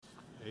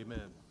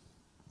Amen.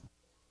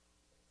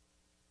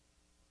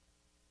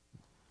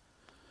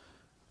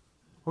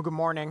 Well, good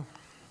morning.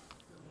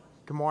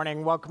 Good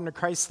morning. Welcome to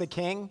Christ the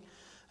King.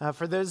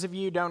 For those of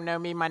you who don't know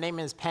me, my name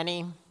is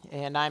Penny,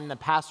 and I'm the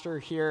pastor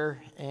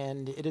here,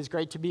 and it is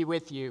great to be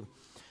with you.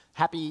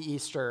 Happy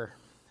Easter.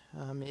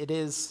 It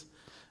is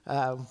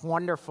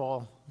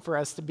wonderful for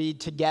us to be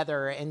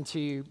together and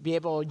to be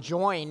able to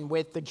join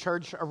with the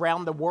church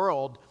around the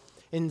world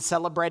in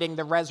celebrating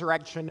the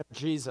resurrection of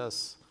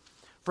Jesus.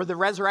 For the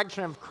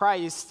resurrection of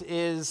Christ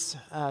is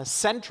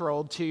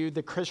central to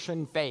the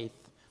Christian faith.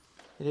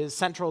 It is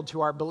central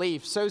to our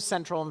belief, so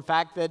central, in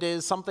fact, that it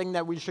is something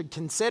that we should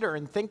consider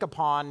and think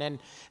upon and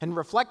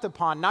reflect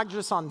upon, not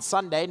just on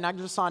Sunday, not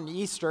just on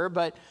Easter,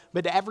 but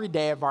every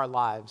day of our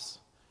lives.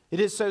 It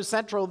is so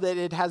central that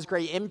it has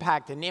great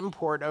impact and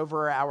import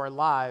over our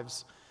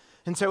lives.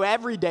 And so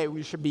every day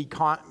we should be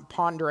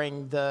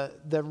pondering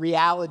the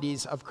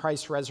realities of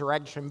Christ's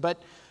resurrection.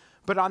 But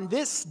on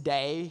this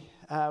day,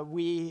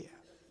 we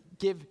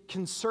give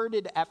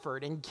concerted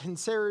effort and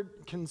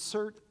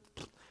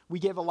we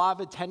give a lot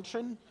of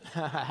attention.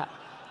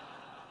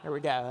 There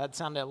we go. That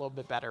sounded a little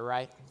bit better,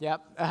 right?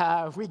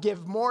 Yep. We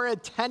give more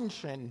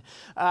attention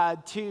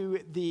to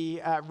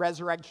the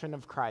resurrection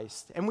of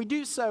Christ. And we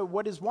do so,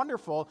 what is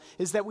wonderful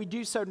is that we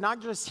do so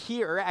not just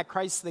here at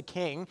Christ the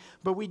King,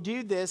 but we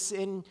do this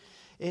in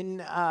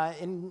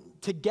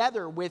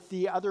together with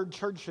the other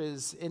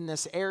churches in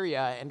this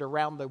area and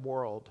around the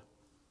world.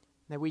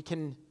 That we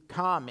can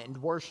come and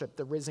worship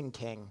the risen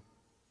King.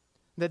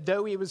 That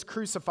though he was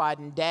crucified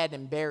and dead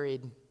and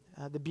buried,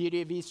 the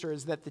beauty of Easter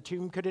is that the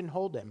tomb couldn't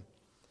hold him.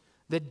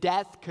 That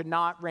death could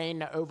not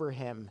reign over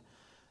him.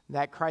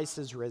 That Christ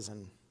is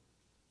risen.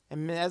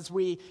 And as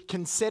we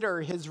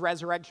consider his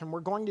resurrection, we're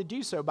going to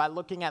do so by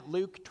looking at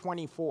Luke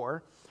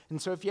 24.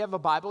 And so if you have a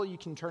Bible, you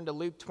can turn to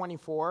Luke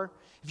 24.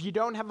 If you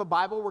don't have a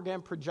Bible, we're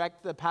going to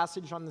project the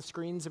passage on the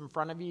screens in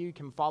front of you. You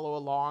can follow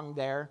along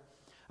there.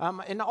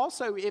 And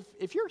also,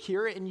 if you're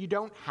here and you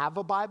don't have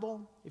a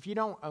Bible, if you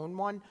don't own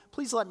one,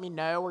 please let me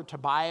know, or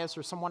Tobias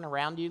or someone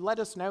around you. Let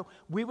us know.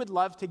 We would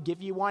love to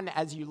give you one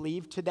as you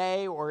leave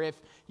today, or if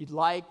you'd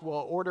like,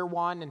 we'll order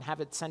one and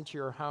have it sent to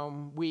your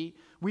home. We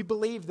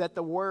believe that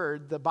the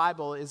Word, the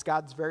Bible, is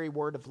God's very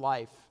word of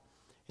life,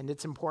 and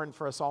it's important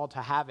for us all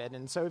to have it.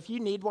 And so if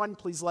you need one,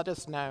 please let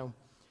us know.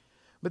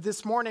 But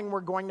this morning, we're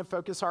going to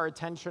focus our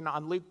attention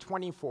on Luke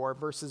 24,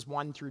 verses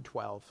 1 through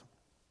 12.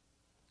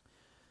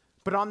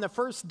 But on the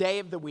first day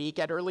of the week,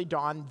 at early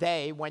dawn,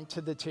 they went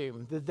to the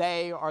tomb. The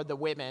they are the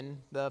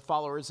women, the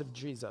followers of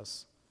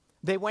Jesus.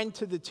 They went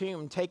to the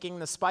tomb, taking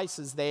the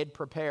spices they had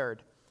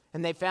prepared,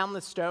 and they found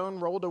the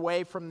stone rolled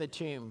away from the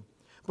tomb.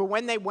 But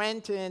when they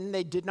went in,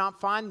 they did not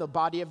find the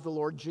body of the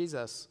Lord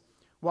Jesus.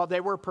 While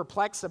they were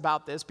perplexed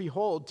about this,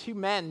 behold, two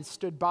men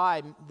stood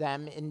by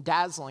them in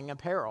dazzling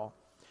apparel.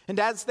 And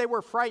as they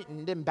were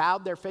frightened and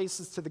bowed their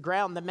faces to the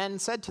ground, the men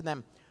said to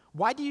them,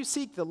 "Why do you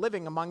seek the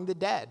living among the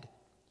dead?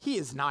 He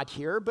is not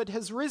here, but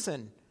has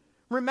risen.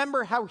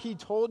 Remember how he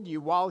told you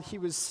while he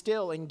was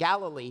still in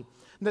Galilee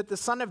that the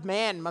Son of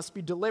Man must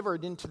be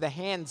delivered into the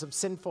hands of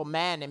sinful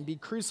men and be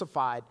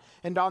crucified,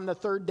 and on the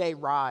third day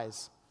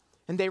rise."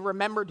 And they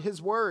remembered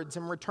his words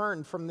and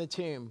returned from the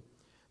tomb.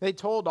 They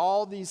told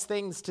all these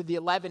things to the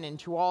 11 and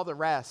to all the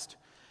rest.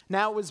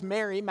 Now it was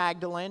Mary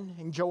Magdalene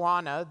and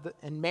Joanna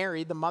and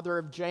Mary, the mother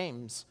of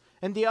James,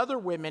 and the other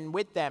women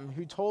with them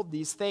who told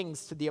these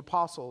things to the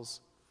apostles.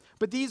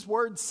 But these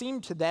words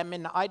seemed to them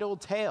an idle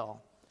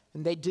tale,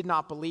 and they did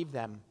not believe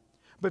them.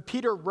 But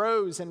Peter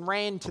rose and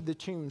ran to the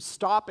tomb,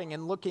 stopping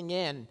and looking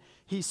in.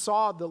 He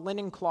saw the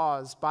linen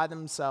cloths by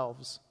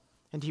themselves,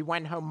 and he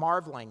went home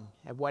marveling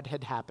at what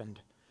had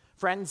happened.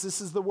 Friends,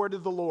 this is the word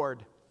of the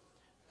Lord.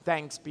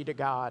 Thanks be to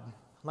God.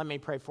 Let me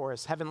pray for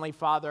us. Heavenly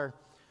Father,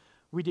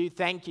 we do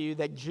thank you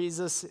that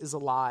Jesus is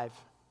alive,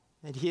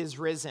 that he is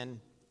risen,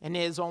 and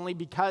it is only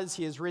because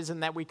he is risen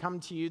that we come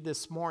to you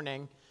this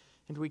morning,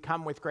 and we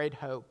come with great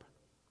hope.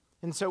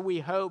 And so we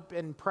hope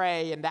and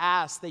pray and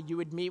ask that you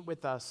would meet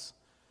with us,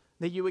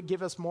 that you would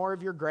give us more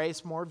of your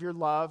grace, more of your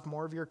love,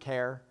 more of your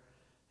care,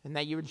 and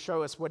that you would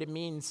show us what it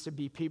means to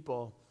be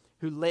people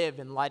who live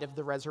in light of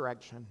the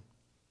resurrection.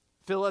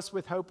 Fill us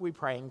with hope, we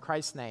pray, in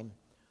Christ's name.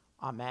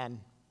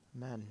 Amen.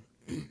 Amen.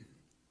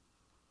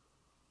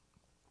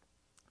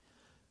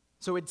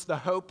 So it's the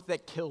hope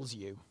that kills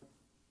you.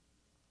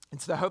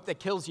 It's the hope that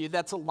kills you.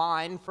 That's a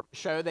line from a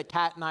show that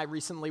Kat and I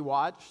recently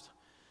watched.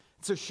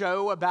 It's a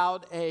show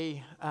about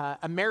an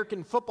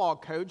American football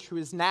coach who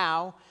is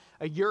now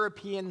a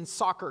European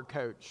soccer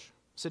coach.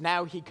 So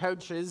now he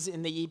coaches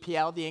in the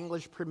EPL, the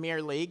English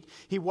Premier League.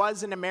 He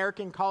was an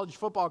American college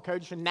football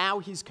coach, and now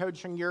he's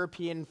coaching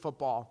European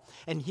football.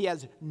 And he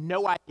has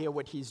no idea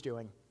what he's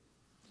doing.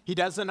 He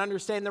doesn't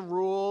understand the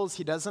rules.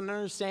 He doesn't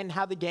understand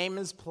how the game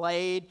is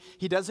played.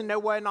 He doesn't know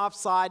what an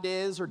offside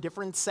is or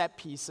different set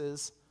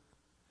pieces.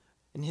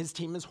 And his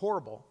team is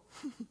horrible,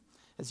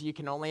 as you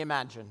can only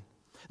imagine.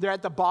 They're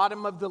at the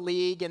bottom of the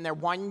league, and they're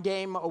one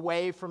game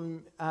away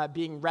from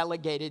being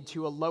relegated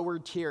to a lower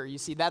tier. You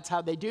see, that's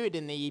how they do it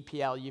in the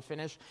EPL. You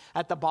finish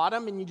at the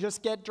bottom, and you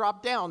just get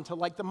dropped down to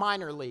like the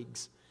minor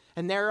leagues.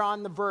 And they're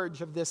on the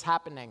verge of this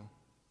happening.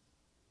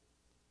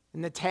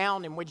 In the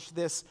town in which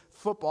this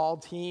football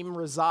team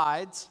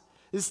resides,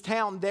 this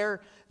town, their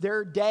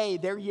day,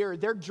 their year,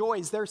 their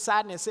joys, their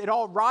sadness, it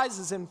all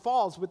rises and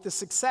falls with the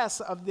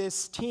success of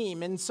this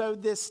team. And so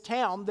this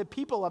town, the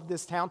people of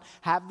this town,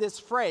 have this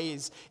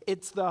phrase,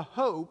 it's the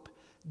hope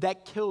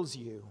that kills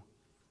you.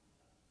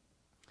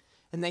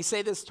 And they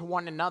say this to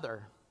one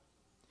another.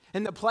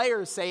 And the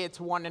players say it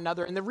to one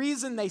another. And the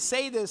reason they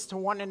say this to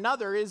one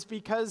another is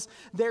because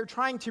they're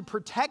trying to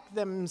protect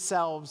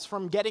themselves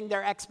from getting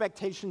their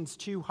expectations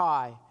too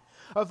high,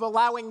 of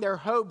allowing their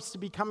hopes to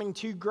becoming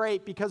too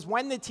great, because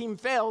when the team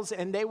fails,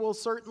 and they will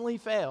certainly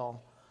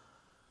fail,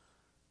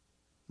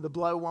 the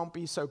blow won't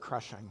be so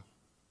crushing.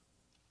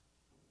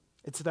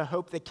 It's the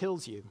hope that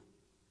kills you.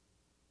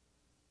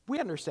 We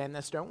understand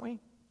this, don't we?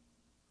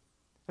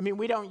 I mean,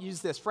 we don't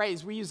use this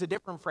phrase. We use a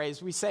different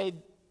phrase. We say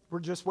we're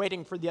just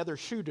waiting for the other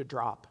shoe to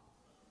drop,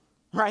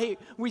 right?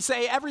 We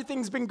say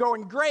everything's been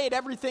going great,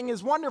 everything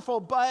is wonderful,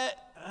 but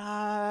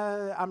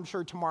I'm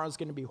sure tomorrow's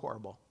going to be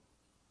horrible.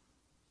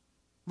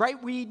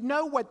 Right? We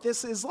know what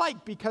this is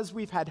like because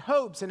we've had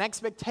hopes and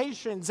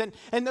expectations,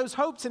 and those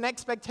hopes and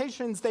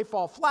expectations, they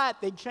fall flat,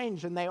 they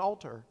change, and they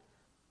alter.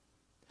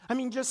 I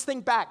mean, just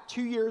think back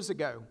 2 years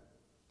ago,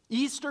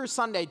 Easter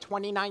Sunday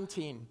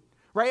 2019.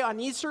 Right? On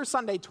Easter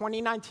Sunday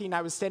 2019,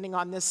 I was standing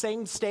on this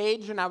same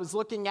stage, and I was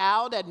looking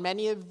out at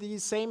many of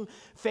these same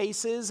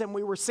faces, and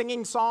we were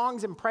singing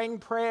songs and praying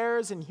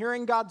prayers and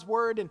hearing God's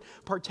word and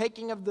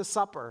partaking of the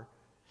supper.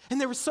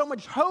 And there was so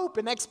much hope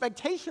and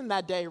expectation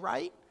that day,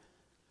 right?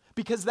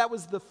 Because that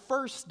was the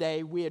first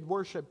day we had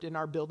worshiped in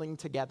our building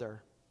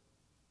together.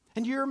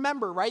 And you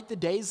remember, right, the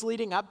days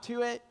leading up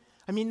to it?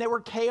 I mean, they were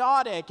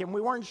chaotic, and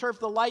we weren't sure if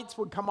the lights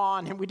would come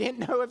on, and we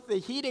didn't know if the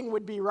heating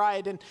would be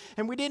right, and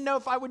we didn't know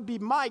if I would be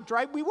mic'd,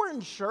 right? We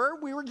weren't sure.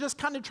 We were just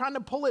kind of trying to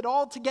pull it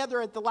all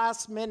together at the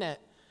last minute.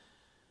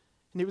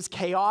 And it was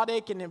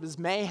chaotic, and it was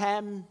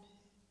mayhem,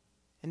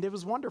 and it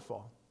was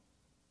wonderful.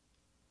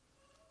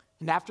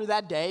 And after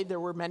that day, there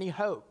were many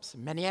hopes,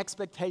 many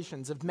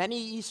expectations of many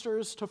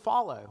Easters to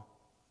follow.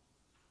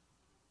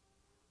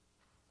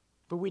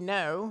 But we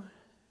know,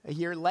 a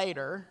year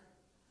later,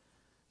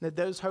 that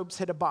those hopes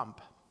hit a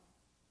bump.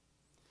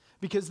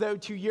 Because though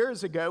 2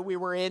 years ago we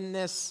were in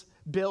this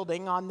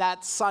building on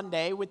that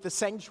Sunday with the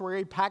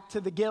sanctuary packed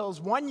to the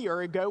gills, 1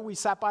 year ago we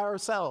sat by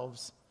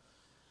ourselves,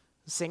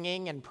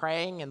 singing and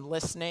praying and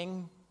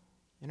listening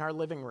in our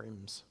living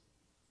rooms.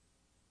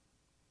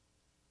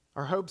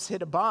 Our hopes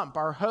hit a bump.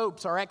 Our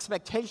hopes, our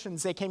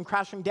expectations, they came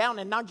crashing down,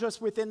 and not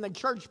just within the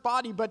church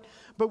body, but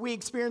we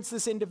experienced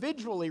this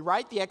individually,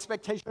 right? The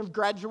expectation of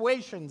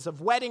graduations,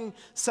 of wedding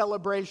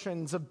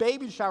celebrations, of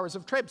baby showers,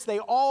 of trips, they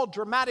all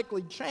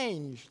dramatically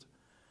changed.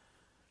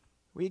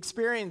 We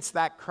experienced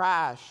that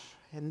crash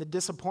and the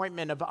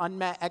disappointment of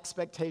unmet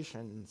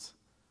expectations.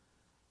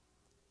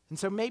 And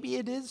so maybe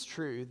it is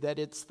true that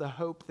it's the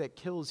hope that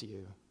kills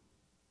you.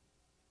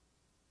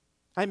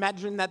 I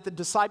imagine that the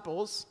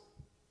disciples,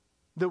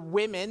 the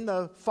women,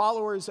 the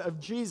followers of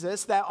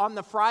Jesus, that on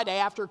the Friday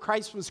after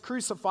Christ was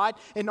crucified,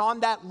 and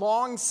on that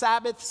long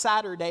Sabbath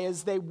Saturday,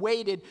 as they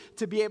waited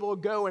to be able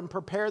to go and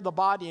prepare the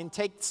body and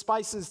take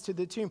spices to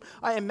the tomb,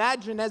 I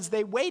imagine as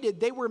they waited,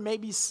 they were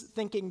maybe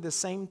thinking the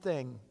same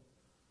thing.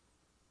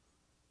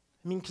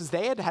 I mean, because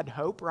they had had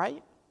hope,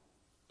 right?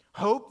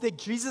 Hope that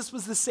Jesus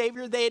was the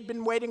Savior they had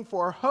been waiting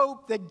for.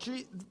 Hope that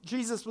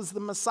Jesus was the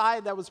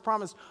Messiah that was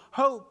promised.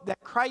 Hope that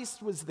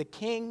Christ was the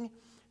King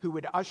who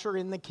would usher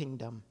in the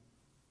kingdom.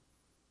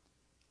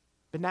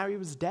 But now he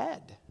was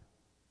dead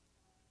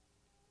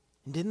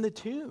and in the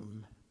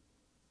tomb.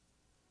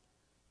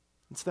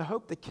 It's the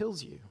hope that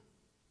kills you.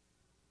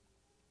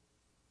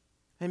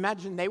 I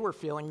imagine they were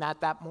feeling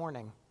that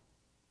morning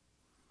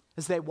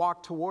as they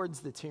walked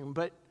towards the tomb.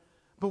 But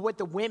what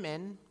the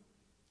women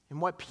and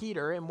what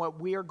Peter and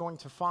what we are going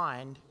to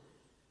find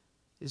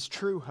is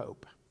true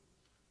hope.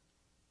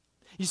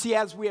 You see,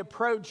 as we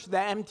approach the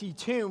empty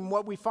tomb,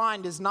 what we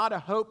find is not a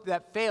hope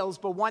that fails,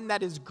 but one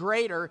that is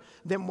greater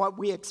than what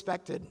we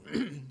expected.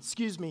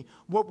 Excuse me.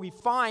 What we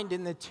find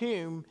in the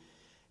tomb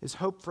is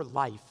hope for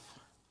life.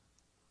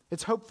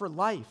 It's hope for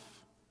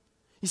life.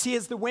 You see,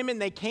 as the women,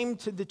 they came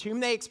to the tomb,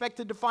 they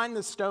expected to find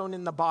the stone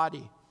in the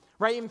body.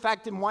 Right? In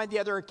fact, in one of the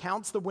other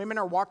accounts, the women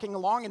are walking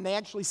along and they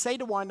actually say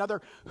to one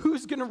another,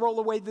 who's going to roll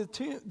away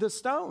the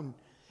stone?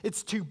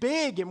 It's too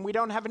big and we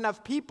don't have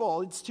enough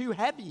people. It's too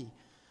heavy.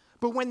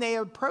 But when they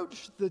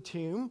approach the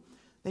tomb,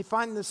 they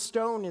find the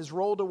stone is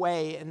rolled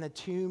away and the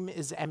tomb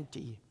is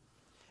empty.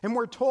 And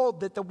we're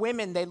told that the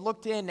women, they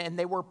looked in and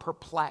they were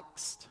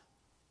perplexed.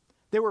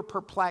 They were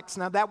perplexed.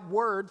 Now that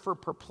word for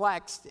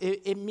perplexed,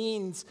 it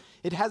means,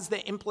 it has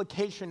the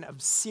implication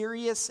of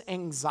serious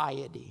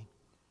anxiety.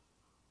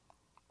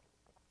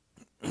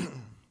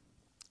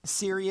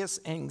 Serious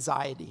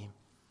anxiety.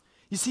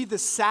 You see, the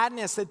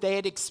sadness that they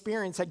had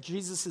experienced at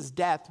Jesus'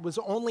 death was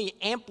only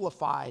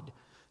amplified,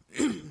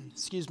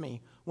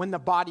 when the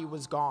body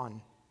was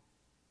gone.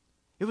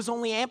 It was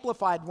only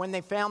amplified when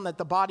they found that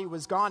the body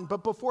was gone.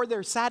 But before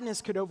their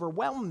sadness could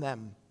overwhelm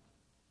them,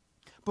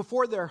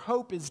 before their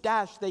hope is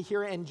dashed, they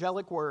hear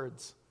angelic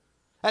words.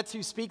 That's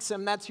who speaks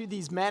them. That's who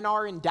these men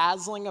are in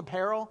dazzling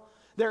apparel.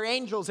 They're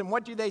angels. And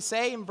what do they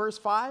say in verse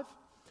 5?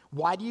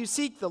 Why do you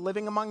seek the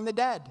living among the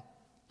dead?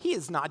 He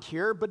is not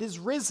here, but is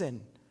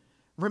risen.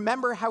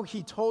 Remember how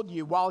he told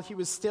you while he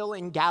was still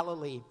in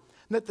Galilee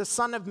that the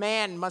Son of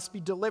Man must be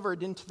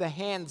delivered into the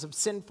hands of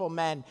sinful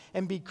men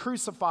and be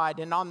crucified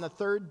and on the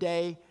third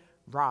day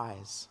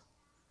rise.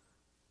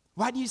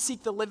 Why do you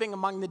seek the living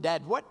among the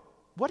dead? What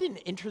an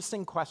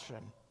interesting question.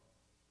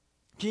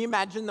 Can you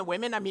imagine the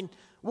women? I mean,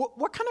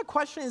 what kind of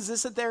question is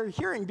this that they're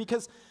hearing?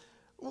 Because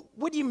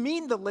what do you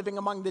mean the living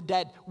among the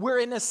dead? We're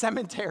in a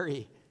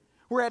cemetery.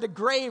 We're at a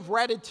grave. We're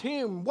at a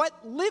tomb.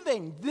 What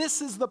living?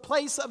 This is the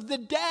place of the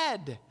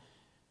dead.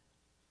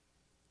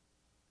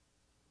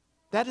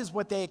 That is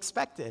what they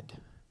expected.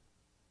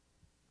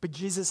 But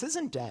Jesus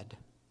isn't dead.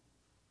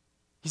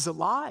 He's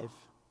alive.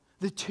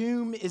 The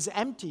tomb is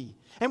empty.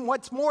 And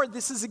what's more,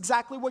 this is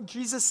exactly what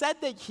Jesus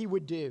said that he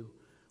would do.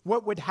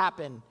 What would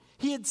happen?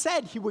 He had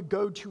said he would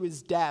go to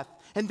his death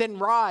and then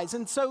rise.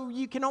 And so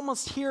you can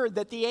almost hear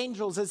that the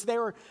angels, as they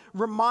were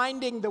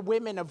reminding the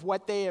women of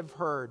what they have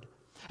heard,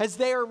 as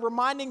they are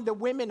reminding the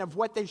women of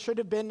what they should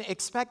have been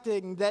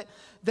expecting, that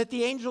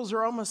the angels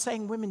are almost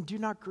saying, women, do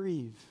not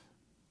grieve.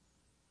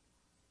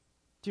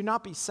 Do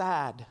not be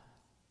sad.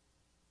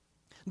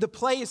 The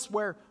place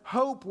where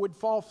hope would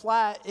fall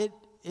flat,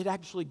 it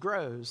actually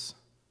grows.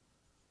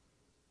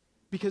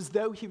 Because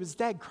though he was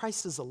dead,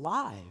 Christ is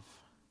alive.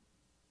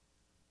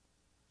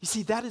 You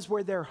see, that is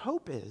where their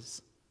hope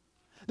is.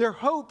 Their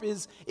hope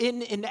is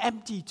in an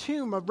empty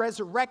tomb, a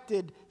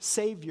resurrected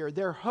Savior.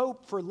 Their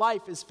hope for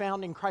life is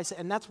found in Christ,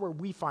 and that's where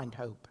we find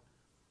hope.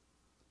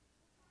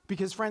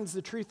 Because, friends,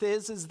 the truth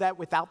is that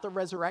without the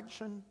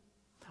resurrection,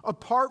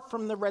 apart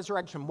from the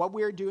resurrection, what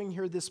we are doing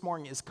here this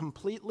morning is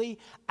completely,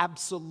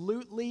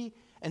 absolutely,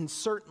 and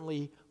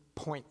certainly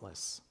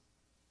pointless.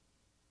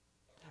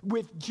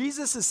 If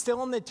Jesus is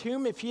still in the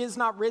tomb, if he is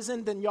not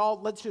risen, then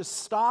y'all, let's just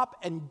stop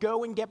and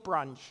go and get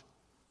brunch.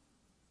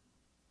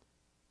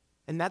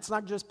 And that's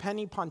not just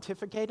Penny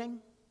pontificating.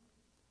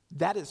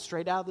 That is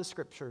straight out of the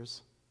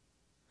scriptures.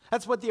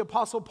 That's what the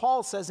Apostle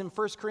Paul says in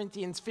 1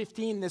 Corinthians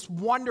 15, this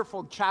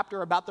wonderful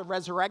chapter about the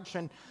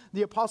resurrection.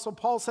 The Apostle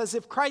Paul says,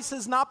 if Christ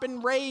has not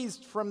been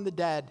raised from the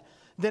dead,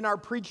 then our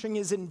preaching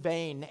is in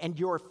vain and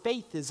your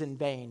faith is in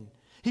vain.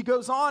 He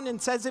goes on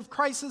and says, if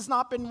Christ has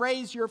not been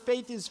raised, your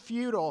faith is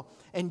futile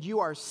and you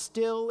are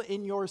still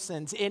in your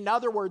sins. In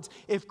other words,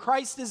 if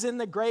Christ is in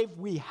the grave,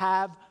 we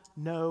have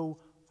no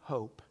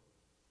hope.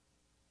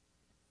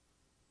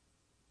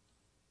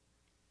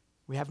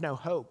 We have no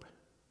hope.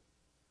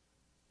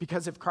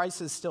 Because if Christ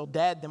is still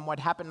dead, then what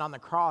happened on the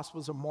cross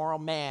was a moral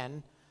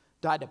man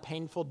died a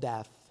painful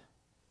death,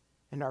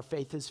 and our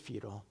faith is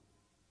futile.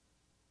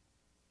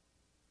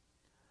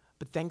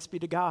 But thanks be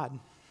to God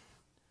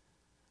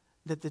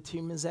that the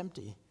tomb is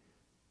empty,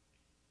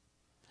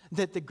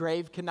 that the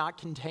grave cannot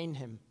contain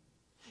him.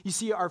 You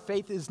see, our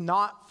faith is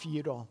not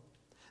futile.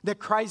 That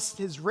Christ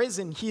is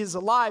risen, he is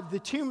alive. The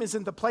tomb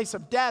isn't the place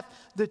of death,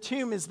 the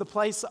tomb is the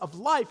place of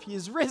life. He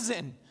is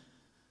risen.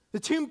 The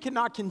tomb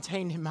cannot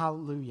contain him,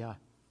 hallelujah.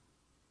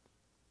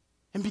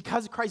 And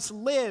because Christ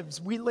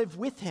lives, we live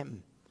with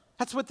him.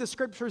 That's what the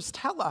scriptures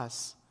tell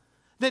us.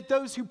 That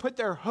those who put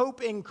their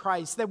hope in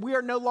Christ, that we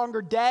are no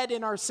longer dead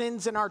in our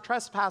sins and our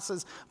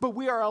trespasses, but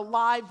we are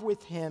alive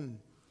with him.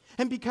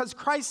 And because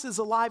Christ is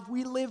alive,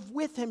 we live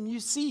with him. You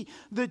see,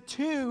 the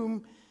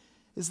tomb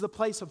is the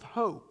place of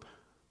hope.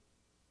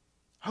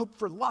 Hope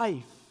for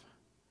life.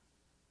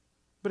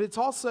 But it's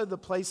also the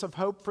place of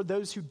hope for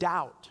those who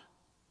doubt.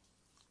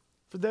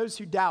 For those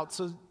who doubt.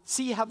 So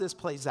see how this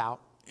plays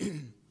out.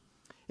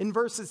 In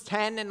verses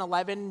 10 and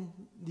 11,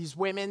 these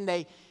women,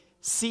 they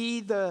see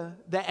the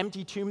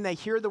empty tomb. They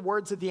hear the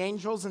words of the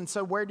angels. And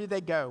so where do they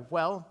go?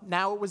 Well,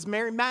 now it was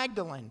Mary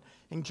Magdalene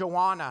and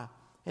Joanna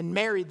and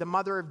Mary, the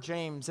mother of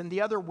James, and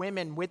the other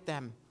women with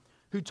them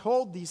who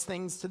told these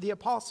things to the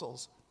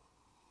apostles.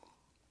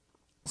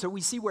 So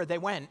we see where they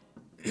went.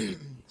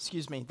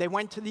 They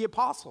went to the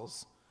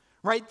apostles.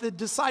 Right, the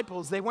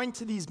disciples, they went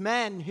to these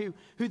men who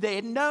they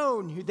had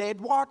known, who they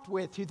had walked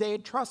with, who they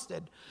had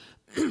trusted.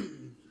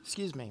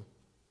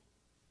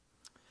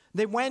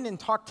 They went and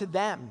talked to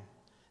them,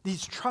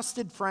 these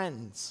trusted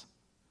friends,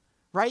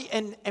 right?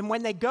 And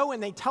when they go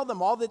and they tell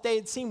them all that they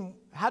had seen,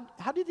 how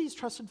do these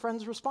trusted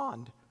friends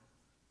respond?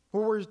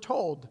 Well, we're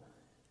told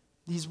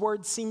these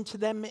words seemed to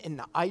them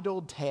an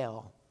idle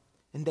tale,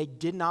 and they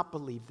did not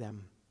believe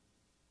them.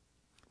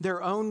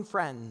 Their own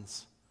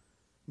friends,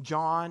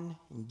 John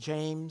and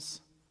James,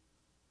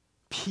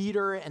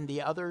 Peter and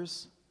the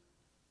others,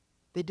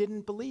 they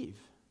didn't believe.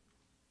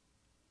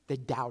 They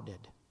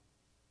doubted.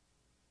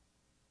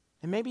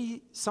 And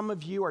maybe some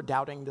of you are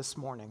doubting this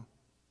morning.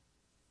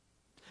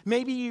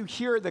 Maybe you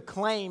hear the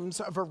claims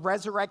of a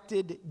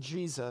resurrected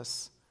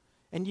Jesus,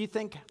 and you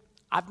think,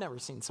 I've never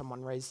seen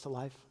someone raised to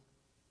life.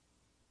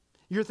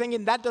 You're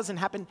thinking, that doesn't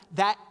happen.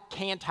 That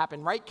can't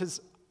happen, right?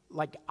 Because,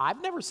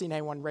 I've never seen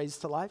anyone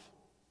raised to life.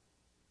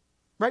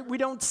 Right? We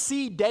don't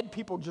see dead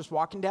people just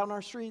walking down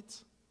our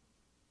streets.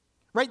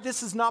 Right?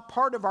 This is not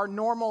part of our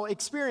normal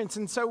experience.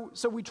 And so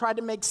we try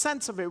to make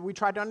sense of it. We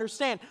try to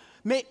understand.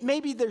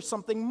 Maybe there's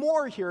something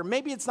more here.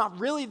 Maybe it's not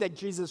really that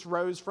Jesus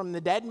rose from the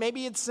dead.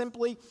 Maybe it's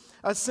simply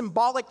a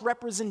symbolic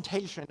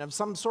representation of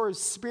some sort of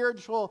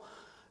spiritual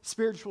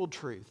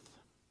truth.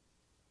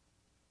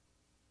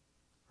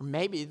 Or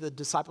maybe the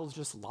disciples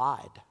just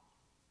lied.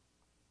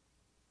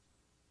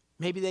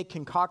 Maybe they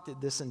concocted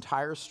this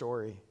entire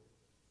story.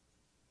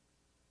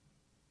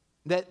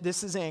 That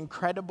this is an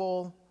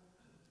incredible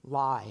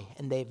lie,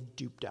 and they've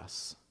duped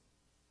us.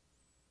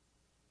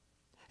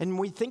 And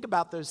we think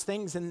about those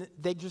things, and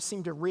they just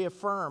seem to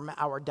reaffirm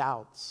our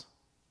doubts.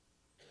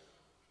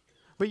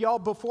 But y'all,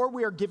 before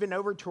we are given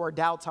over to our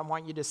doubts, I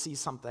want you to see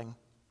something.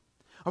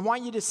 I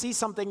want you to see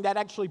something that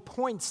actually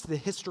points to the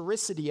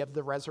historicity of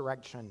the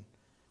resurrection.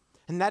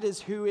 And that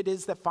is who it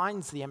is that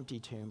finds the empty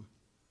tomb.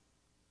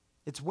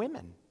 It's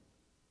women.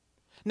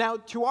 Now,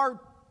 to our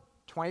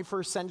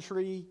 21st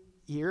century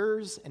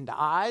ears and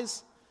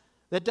eyes,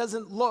 that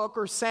doesn't look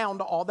or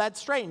sound all that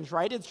strange,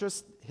 right? It's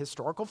just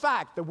historical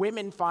fact. The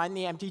women find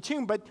the empty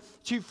tomb. But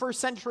to first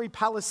century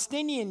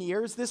Palestinian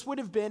ears, this would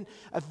have been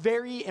a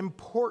very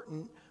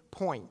important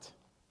point.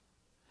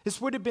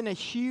 This would have been a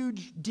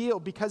huge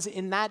deal because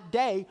in that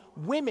day,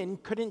 women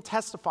couldn't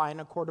testify in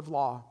a court of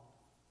law.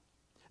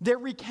 Their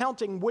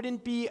recounting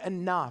wouldn't be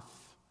enough.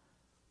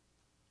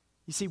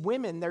 You see,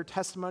 women, their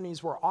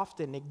testimonies were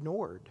often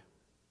ignored.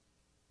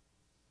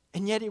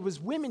 And yet it was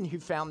women who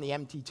found the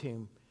empty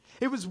tomb.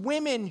 It was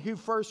women who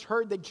first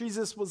heard that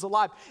Jesus was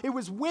alive. It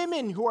was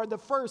women who are the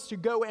first to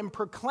go and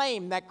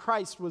proclaim that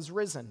Christ was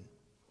risen.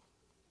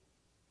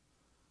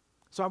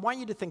 So I want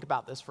you to think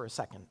about this for a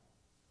second.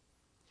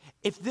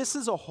 If this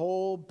is a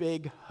whole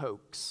big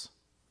hoax,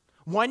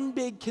 one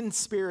big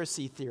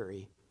conspiracy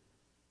theory,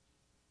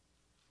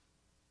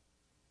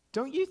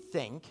 don't you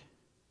think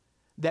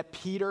that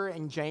Peter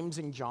and James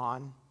and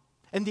John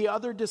and the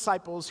other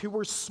disciples who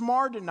were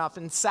smart enough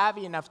and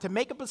savvy enough to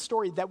make up a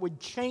story that would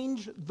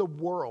change the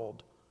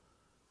world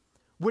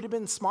would have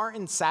been smart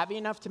and savvy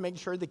enough to make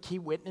sure the key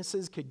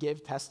witnesses could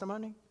give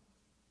testimony?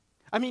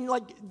 I mean,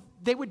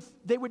 they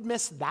would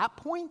miss that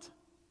point?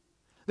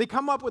 They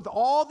come up with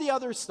all the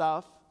other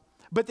stuff,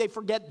 but they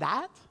forget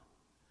that?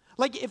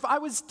 If I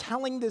was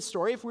telling this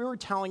story, if we were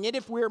telling it,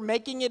 if we were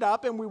making it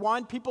up and we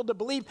want people to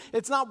believe,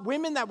 it's not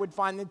women that would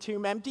find the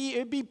tomb empty.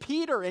 It'd be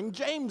Peter and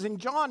James and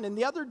John and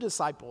the other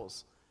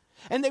disciples.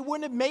 And they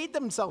wouldn't have made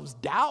themselves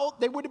doubt.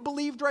 They would have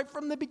believed right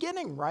from the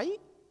beginning, right?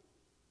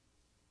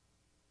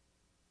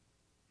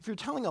 If you're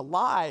telling a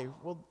lie,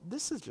 well,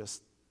 it's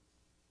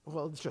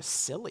just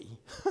silly.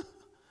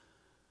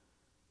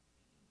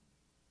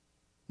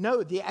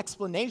 No, the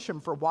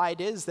explanation for why it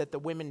is that the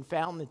women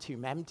found the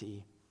tomb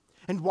empty,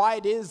 and why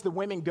it is the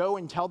women go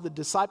and tell the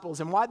disciples,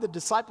 and why the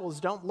disciples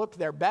don't look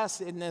their best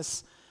in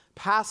this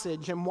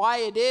passage, and why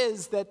it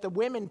is that the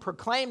women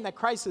proclaim that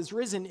Christ is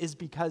risen is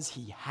because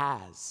he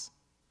has.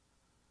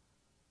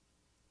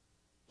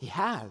 He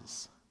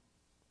has.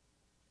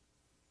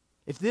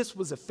 If this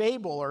was a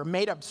fable or a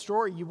made-up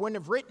story, you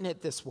wouldn't have written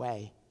it this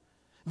way.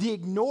 The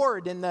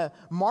ignored and the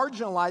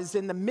marginalized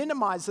and the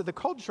minimized of the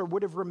culture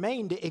would have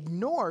remained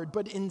ignored,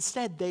 but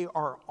instead they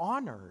are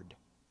honored.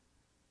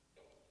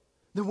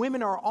 The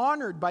women are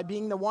honored by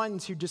being the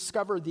ones who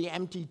discover the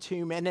empty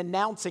tomb and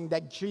announcing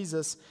that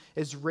Jesus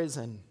is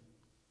risen.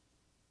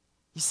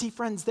 You see,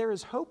 friends, there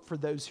is hope for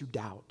those who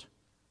doubt.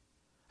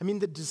 I mean,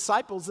 the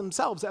disciples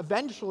themselves,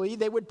 eventually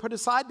they would put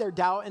aside their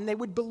doubt and they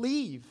would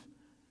believe.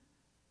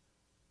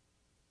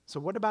 So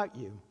what about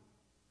you?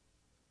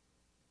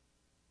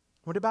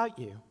 What about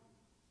you?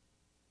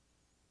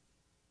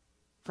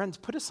 Friends,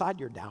 put aside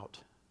your doubt.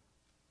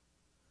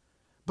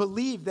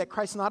 Believe that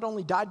Christ not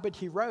only died, but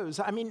he rose.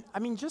 I mean,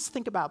 just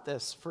think about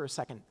this for a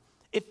second.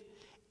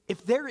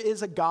 If there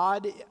is a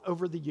God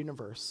over the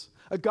universe,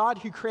 a God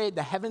who created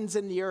the heavens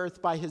and the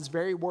earth by his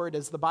very word,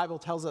 as the Bible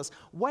tells us,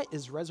 what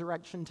is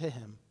resurrection to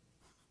him?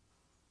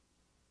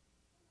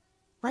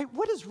 Right?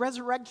 What is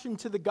resurrection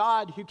to the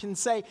God who can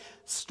say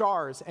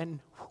stars and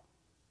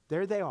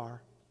there they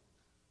are?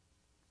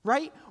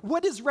 Right?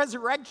 What is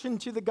resurrection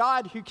to the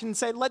God who can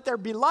say, let there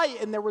be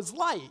light, and there was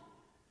light?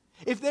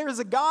 If there is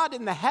a God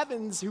in the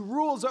heavens who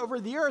rules over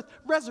the earth,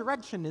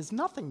 resurrection is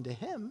nothing to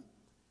him.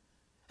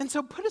 And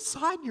so put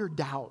aside your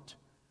doubt.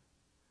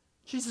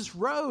 Jesus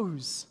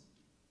rose.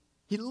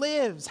 He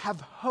lives.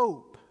 Have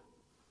hope.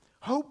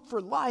 Hope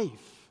for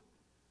life.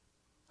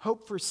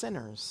 Hope for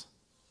sinners.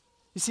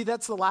 You see,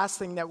 that's the last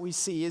thing that we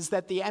see, is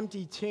that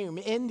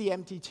in the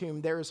empty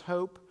tomb, there is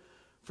hope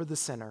for the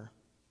sinner.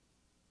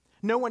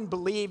 No one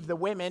believed the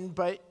women,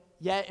 but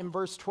yet in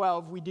verse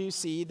 12, we do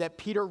see that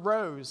Peter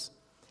rose.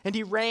 And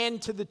he ran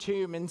to the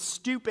tomb, and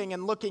stooping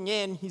and looking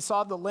in, he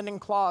saw the linen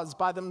cloths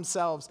by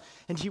themselves,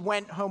 and he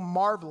went home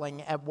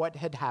marveling at what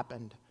had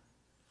happened.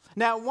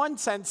 Now, in one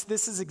sense,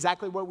 this is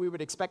exactly what we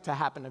would expect to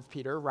happen of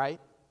Peter, right?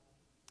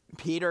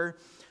 Peter,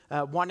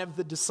 one of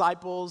the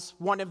disciples,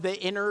 one of the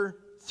inner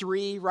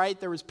three, right?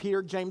 There was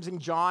Peter, James, and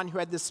John, who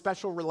had this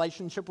special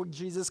relationship with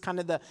Jesus, kind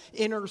of the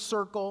inner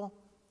circle.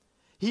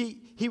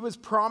 He was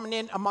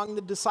prominent among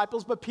the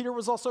disciples, but Peter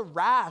was also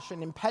rash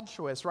and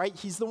impetuous, right?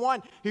 He's the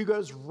one who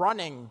goes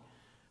running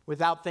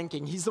without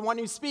thinking. He's the one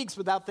who speaks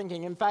without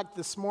thinking. In fact,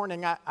 this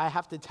morning, I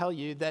have to tell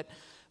you that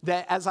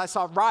as I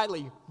saw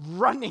Riley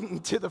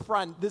running to the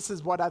front, this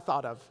is what I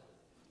thought of,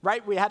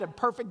 right? We had a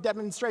perfect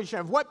demonstration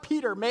of what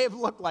Peter may have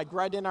looked like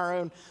right in our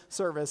own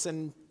service.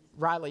 And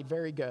Riley,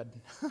 very good.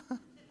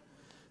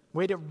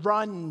 Way to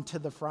run to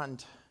the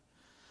front.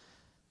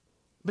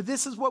 But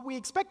this is what we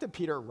expect of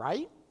Peter,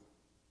 right?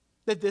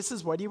 That this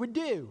is what he would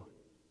do.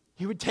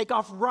 He would take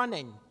off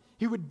running.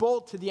 He would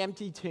bolt to the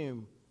empty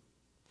tomb.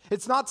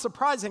 It's not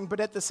surprising, but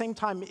at the same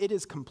time, it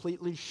is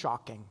completely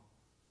shocking.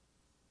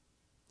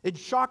 It's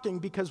shocking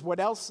because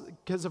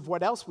of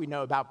what else we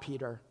know about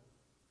Peter.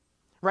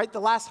 Right?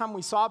 The last time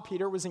we saw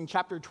Peter was in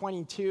chapter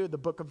 22 of the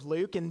book of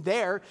Luke, and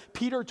there,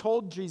 Peter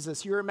told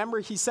Jesus, you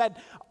remember, he said,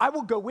 I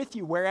will go with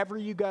you wherever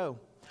you go.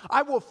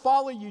 I will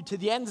follow you to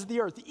the ends of the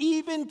earth,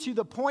 even to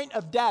the point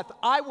of death.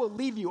 I will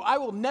leave you. I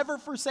will never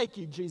forsake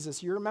you,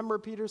 Jesus. You remember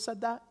Peter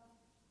said that?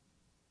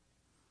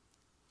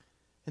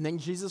 And then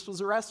Jesus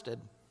was arrested.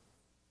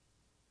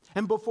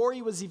 And before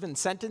he was even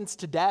sentenced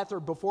to death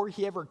or before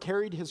he ever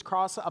carried his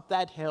cross up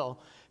that hill,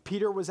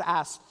 Peter was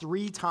asked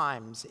 3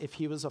 times if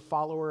he was a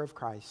follower of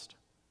Christ.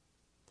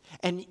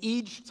 And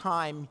each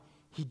time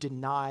he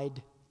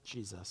denied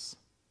Jesus.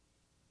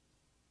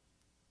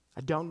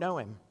 I don't know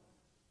him.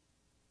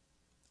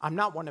 I'm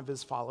not one of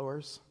his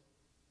followers.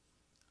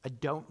 I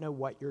don't know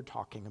what you're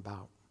talking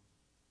about.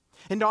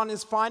 And on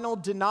his final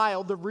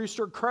denial, the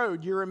rooster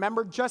crowed. You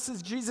remember, just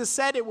as Jesus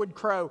said it would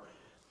crow.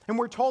 And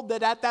we're told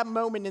that at that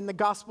moment in the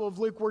Gospel of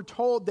Luke, we're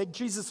told that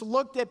Jesus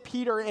looked at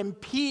Peter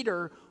and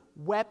Peter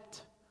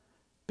wept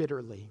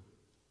bitterly.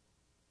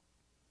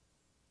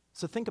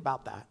 So think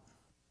about that.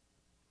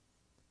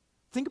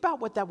 Think about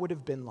what that would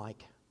have been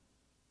like.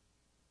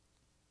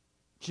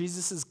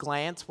 Jesus'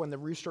 glance when the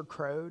rooster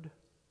crowed.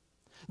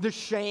 The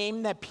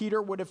shame that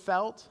Peter would have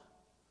felt.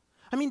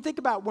 I mean, think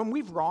about when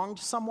we've wronged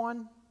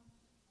someone,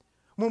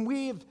 when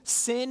we've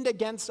sinned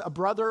against a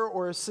brother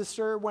or a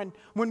sister, when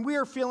we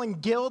are feeling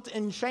guilt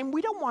and shame,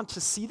 we don't want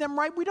to see them,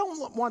 right? We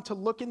don't want to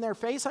look in their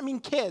face. I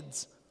mean,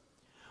 kids,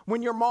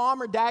 when your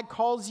mom or dad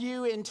calls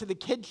you into the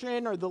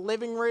kitchen or the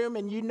living room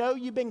and you know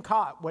you've been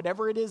caught,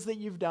 whatever it is that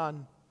you've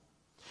done,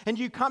 and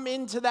you come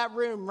into that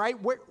room, right?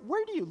 Where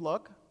do you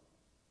look?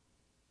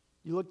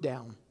 You look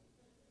down.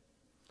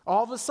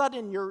 All of a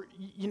sudden,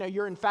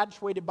 you're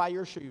infatuated by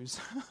your shoes.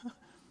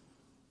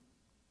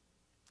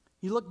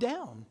 You look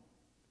down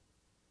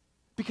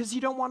because you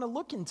don't want to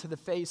look into the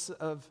face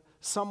of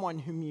someone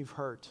whom you've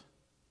hurt.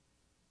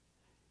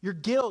 Your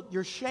guilt,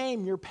 your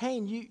shame, your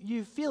pain,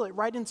 you feel it,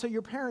 right? And so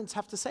your parents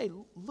have to say,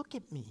 look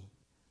at me.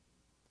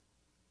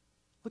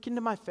 Look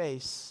into my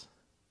face.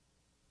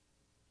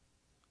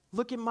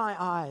 Look in my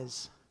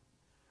eyes.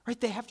 Right?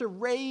 They have to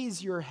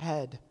raise your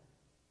head.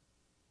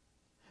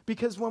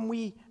 Because when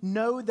we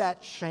know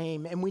that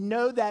shame and we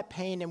know that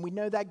pain and we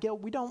know that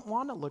guilt, we don't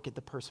want to look at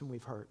the person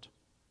we've hurt.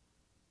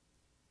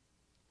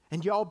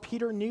 And y'all,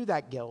 Peter knew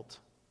that guilt.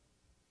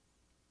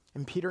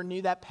 And Peter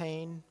knew that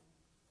pain.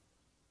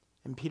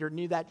 And Peter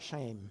knew that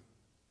shame.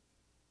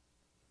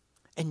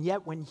 And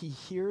yet when he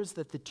hears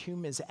that the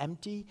tomb is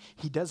empty,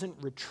 he doesn't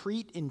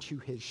retreat into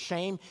his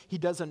shame. He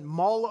doesn't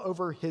mull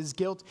over his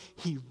guilt.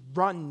 He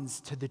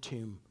runs to the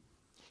tomb.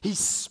 He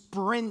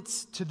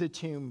sprints to the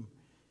tomb.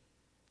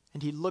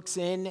 And he looks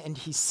in and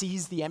he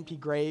sees the empty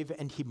grave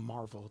and he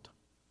marveled.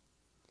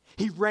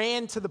 He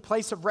ran to the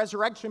place of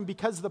resurrection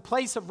because the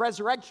place of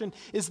resurrection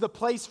is the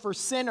place for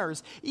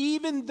sinners.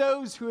 Even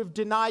those who have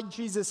denied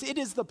Jesus, it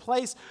is the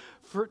place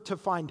to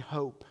find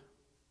hope.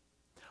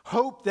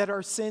 Hope that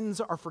our sins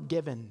are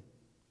forgiven.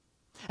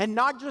 And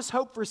not just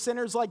hope for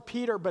sinners like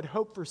Peter, but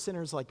hope for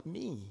sinners like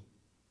me.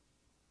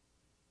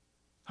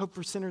 Hope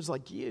for sinners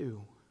like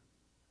you.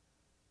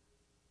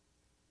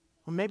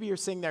 Well, maybe you're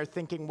sitting there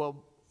thinking,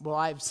 well,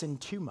 I've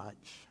sinned too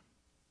much.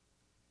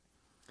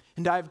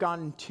 And I've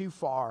gone too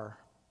far.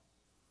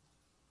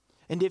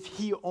 And if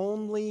he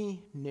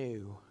only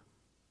knew.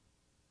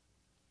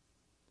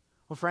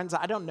 Well, friends,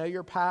 I don't know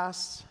your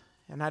past,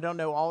 and I don't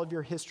know all of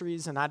your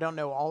histories, and I don't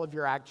know all of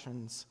your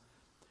actions.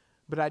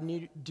 But I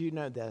do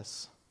know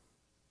this.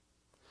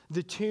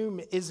 The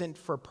tomb isn't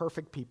for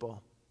perfect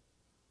people,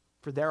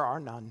 for there are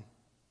none.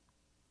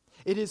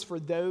 It is for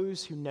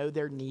those who know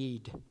their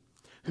need,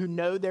 who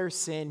know their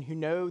sin, who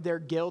know their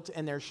guilt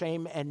and their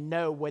shame, and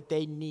know what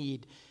they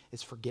need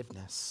is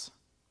forgiveness.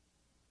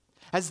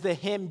 As the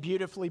hymn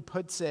beautifully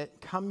puts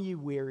it, come you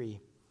weary,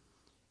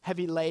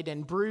 heavy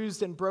laden,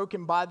 bruised and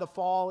broken by the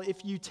fall.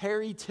 If you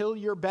tarry till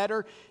you're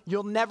better,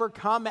 you'll never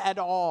come at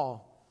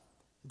all.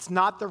 It's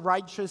not the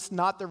righteous,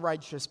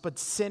 but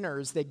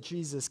sinners that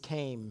Jesus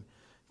came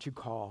to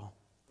call.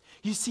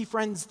 You see,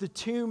 friends, the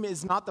tomb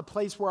is not the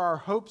place where our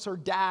hopes are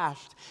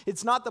dashed.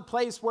 It's not the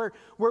place where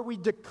we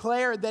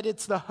declare that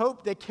it's the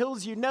hope that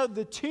kills you. No,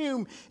 the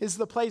tomb is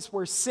the place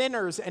where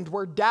sinners and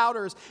where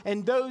doubters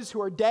and those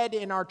who are dead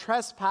in our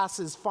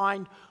trespasses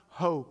find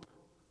hope.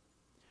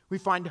 We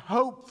find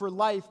hope for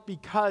life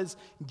because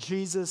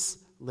Jesus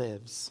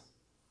lives.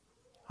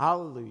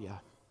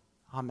 Hallelujah.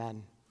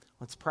 Amen.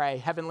 Let's pray.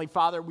 Heavenly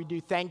Father, we do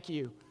thank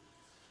you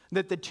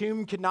that the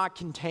tomb could not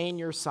contain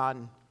your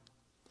Son,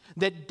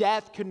 that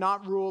death could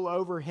not rule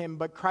over him,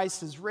 but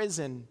Christ is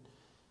risen,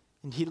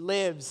 and he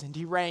lives and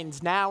he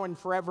reigns now and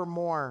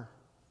forevermore.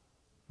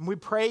 And we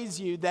praise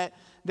you that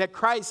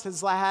Christ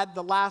has had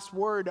the last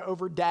word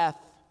over death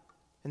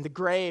and the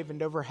grave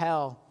and over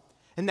hell,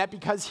 and that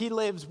because he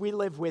lives, we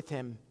live with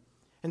him.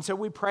 And so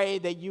we pray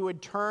that you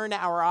would turn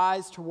our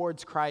eyes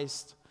towards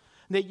Christ,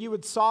 that you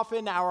would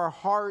soften our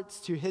hearts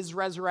to his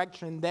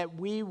resurrection, that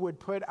we would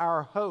put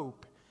our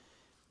hope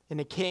in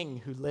a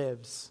King who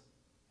lives.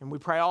 And we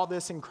pray all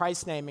this in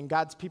Christ's name, and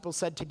God's people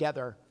said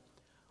together,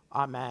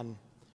 Amen.